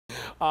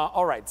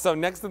All right, so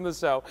next in the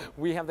show,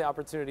 we have the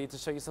opportunity to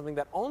show you something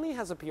that only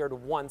has appeared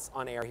once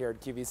on air here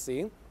at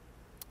QVC.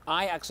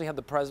 I actually had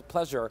the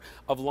pleasure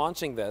of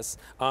launching this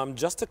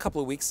just a couple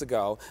of weeks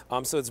ago.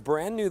 So it's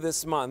brand new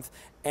this month,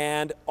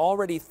 and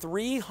already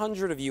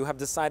 300 of you have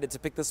decided to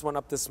pick this one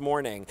up this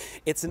morning.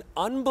 It's an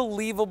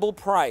unbelievable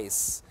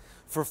price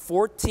for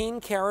 14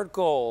 karat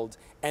gold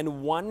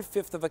and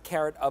 1/5 of a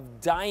carat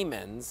of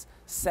diamonds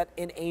set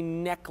in a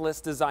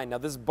necklace design. Now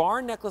this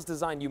bar necklace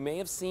design, you may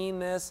have seen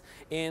this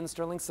in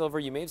sterling silver,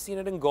 you may have seen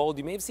it in gold,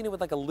 you may have seen it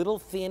with like a little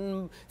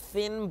thin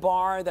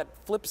bar that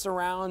flips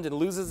around and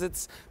loses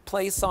its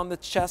place on the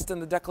chest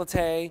and the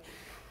décolleté.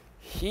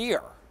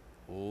 Here,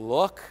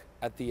 look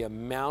at the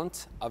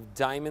amount of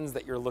diamonds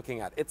that you're looking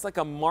at. It's like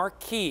a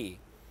marquee.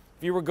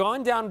 If you were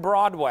going down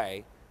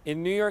Broadway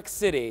in New York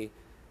City,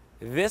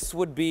 this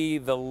would be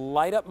the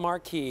light up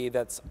marquee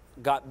that's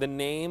got the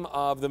name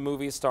of the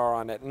movie star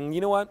on it. And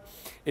you know what?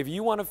 If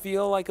you want to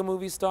feel like a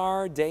movie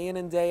star day in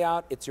and day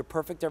out, it's your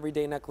perfect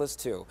everyday necklace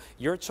too.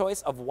 Your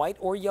choice of white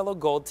or yellow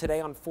gold today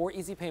on 4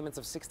 easy payments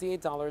of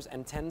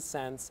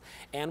 $68.10.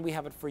 And we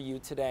have it for you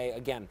today.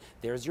 Again,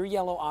 there's your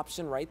yellow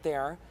option right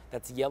there.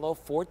 That's yellow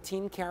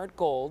 14 karat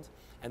gold.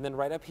 And then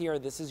right up here,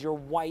 this is your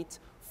white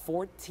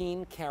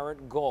 14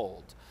 karat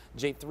gold.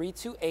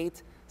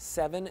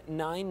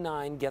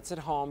 J328799 gets it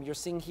home. You're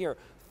seeing here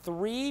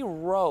 3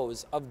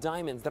 rows of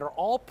diamonds that are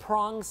all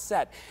prong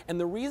set. And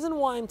the reason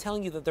why I'm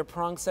telling you that they're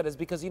prong set is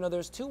because, you know,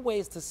 there's 2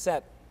 ways to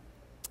set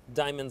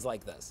diamonds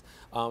like this.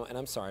 And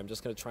I'm sorry, I'm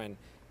just going to try and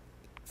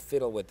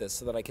fiddle with this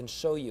so that I can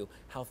show you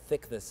how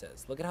thick this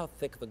is. Look at how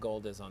thick the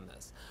gold is on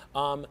this.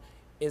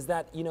 Is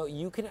that, you know,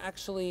 you can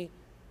actually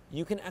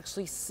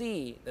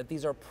see that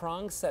these are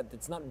prong set.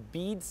 It's not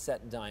bead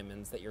set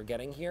diamonds that you're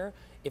getting here.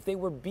 If they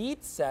were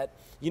bead set,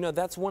 you know,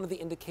 that's one of the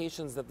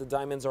indications that the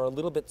diamonds are a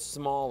little bit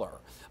smaller.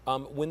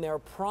 When they're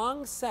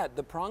prong set,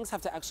 the prongs have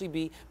to actually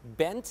be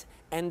bent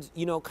and,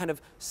 you know, kind of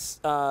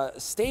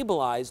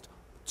stabilized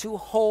to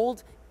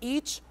hold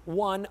each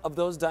one of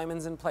those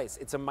diamonds in place.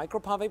 It's a micro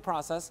pave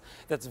process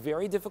that's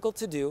very difficult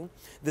to do.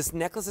 This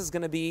necklace is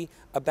going to be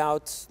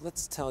about,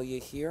 let's tell you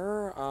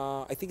here,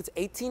 I think it's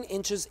 18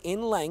 inches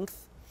in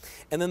length.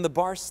 And then the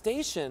bar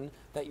station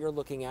that you're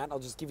looking at, I'll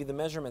just give you the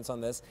measurements on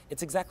this,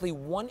 it's exactly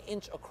 1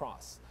 inch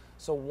across.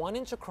 So 1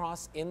 inch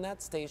across in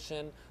that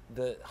station,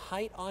 the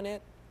height on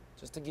it,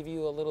 just to give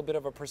you a little bit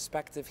of a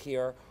perspective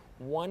here,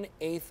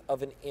 1/8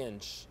 of an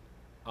inch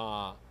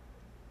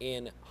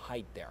in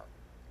height there.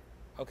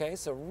 Okay,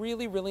 so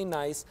really, really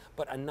nice,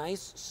 but a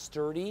nice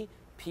sturdy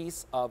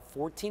piece of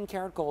 14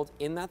 karat gold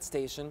in that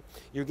station.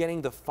 You're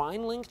getting the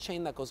fine link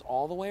chain that goes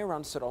all the way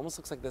around, so it almost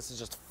looks like this is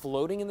just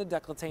floating in the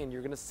décolleté, and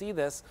you're going to see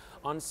this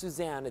on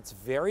Suzanne. It's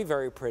very,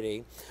 very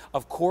pretty.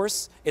 Of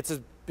course, it's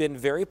been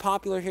very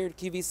popular here at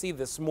QVC.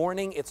 This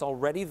morning, it's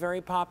already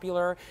very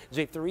popular.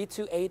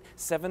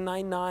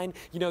 J328799.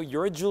 You know,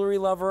 you're a jewelry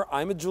lover,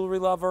 I'm a jewelry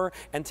lover,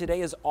 and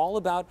today is all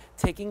about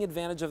taking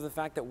advantage of the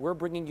fact that we're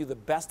bringing you the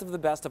best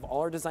of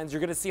all our designs.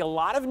 You're going to see a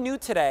lot of new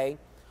today,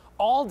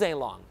 all day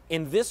long.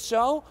 In this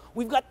show,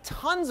 we've got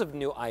tons of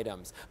new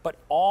items, but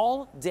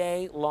all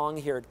day long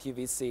here at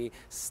QVC,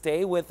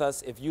 stay with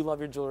us if you love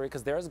your jewelry,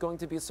 because there is going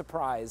to be a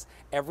surprise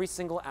every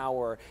single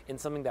hour in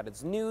something that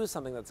is new,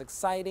 something that's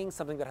exciting,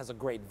 something that has a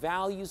great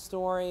value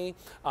story,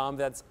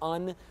 that's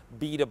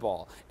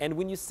unbeatable. And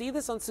when you see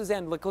this on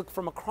Suzanne, look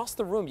from across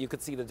the room, you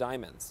could see the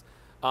diamonds.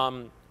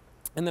 And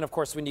then, of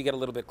course, when you get a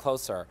little bit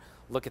closer,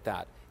 look at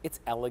that. It's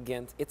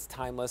elegant, it's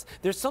timeless.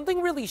 There's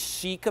something really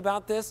chic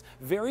about this,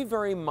 very,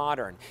 very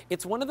modern.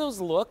 It's one of those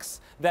looks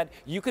that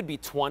you could be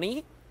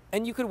 20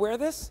 and you could wear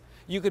this.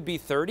 You could be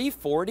 30,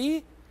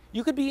 40.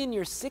 You could be in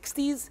your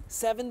 60s,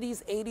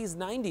 70s, 80s,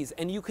 90s,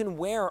 and you can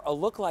wear a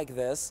look like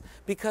this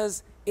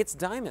because it's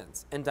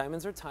diamonds, and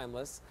diamonds are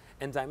timeless,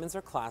 and diamonds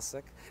are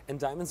classic, and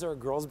diamonds are a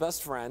girl's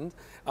best friend.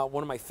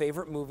 One of my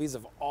favorite movies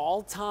of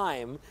all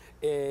time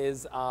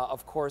is,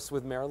 of course,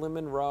 with Marilyn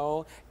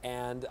Monroe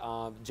and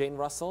Jane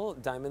Russell.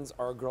 Diamonds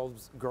are a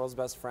girl's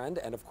best friend,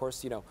 and of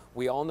course, you know,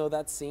 we all know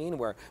that scene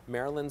where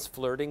Marilyn's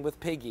flirting with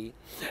Piggy,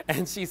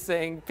 and she's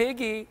saying,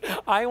 "Piggy,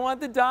 I want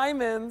the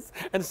diamonds,"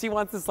 and she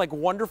wants this like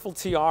wonderful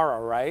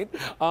tiara, right?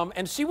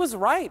 And she was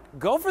right.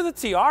 Go for the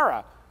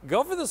tiara.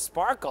 Go for the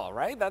sparkle,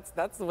 right?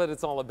 That's what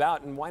it's all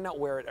about, and why not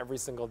wear it every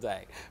single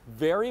day?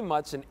 Very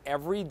much an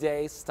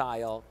everyday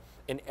style,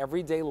 an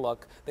everyday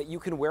look that you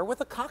can wear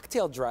with a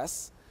cocktail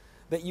dress,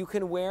 that you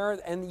can wear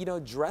and, you know,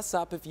 dress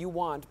up if you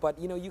want, but,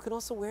 you know, you can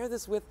also wear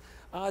this with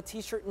a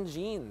t-shirt and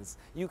jeans.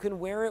 You can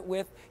wear it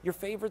with your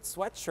favorite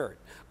sweatshirt.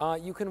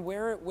 You can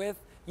wear it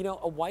with, you know,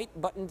 a white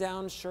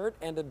button-down shirt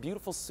and a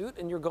beautiful suit,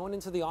 and you're going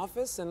into the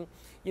office and,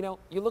 you know,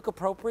 you look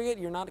appropriate.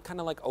 You're not kind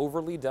of like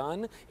overly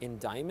done in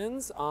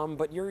diamonds,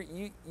 but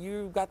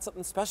you got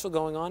something special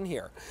going on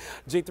here.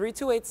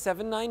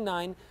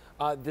 J328799.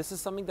 This is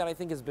something that I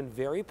think has been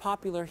very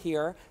popular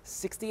here.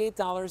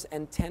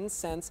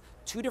 $68.10,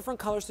 2 different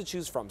colors to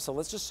choose from. So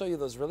let's just show you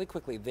those really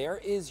quickly. There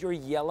is your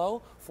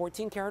yellow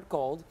 14 karat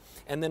gold,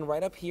 and then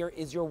right up here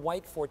is your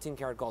white 14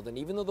 karat gold. And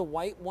even though the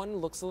white one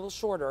looks a little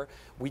shorter,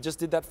 we just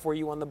did that for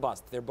you on the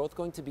bust. They're both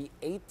going to be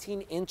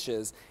 18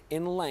 inches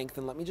in length,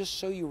 and let me just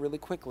show you really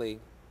quickly.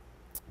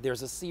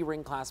 There's a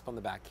C-ring clasp on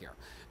the back here.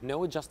 No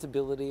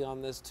adjustability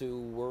on this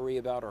to worry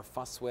about or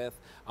fuss with.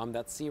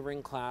 That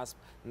C-ring clasp,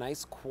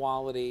 nice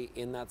quality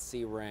in that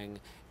C-ring,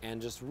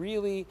 and just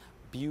really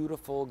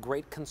beautiful,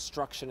 great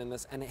construction in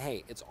this. And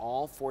hey, it's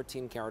all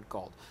 14 karat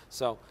gold.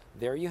 So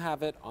there you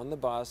have it on the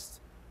bust.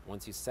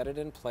 Once you set it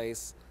in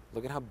place,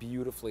 look at how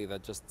beautifully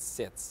that just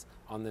sits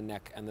on the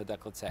neck and the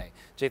décolleté.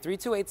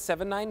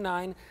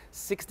 J328799,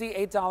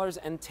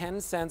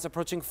 $68.10,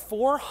 approaching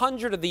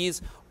 400 of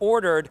these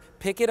ordered.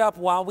 Pick it up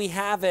while we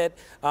have it.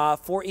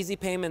 4 easy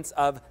payments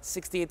of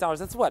 $68.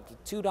 That's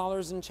what,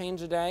 $2 and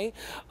change a day?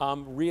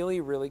 Really,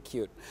 really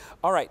cute.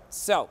 All right,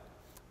 so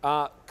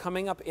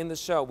coming up in the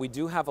show, we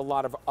do have a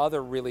lot of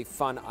other really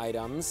fun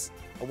items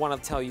I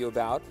want to tell you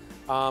about.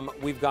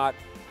 We've got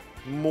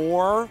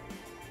more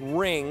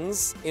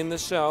rings in the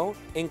show,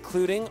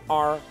 including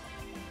our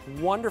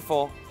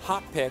wonderful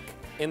hot pick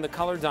in the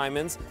colored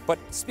diamonds. But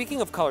speaking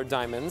of colored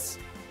diamonds,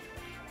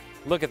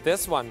 look at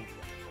this one.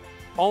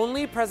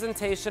 Only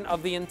presentation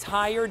of the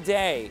entire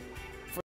day.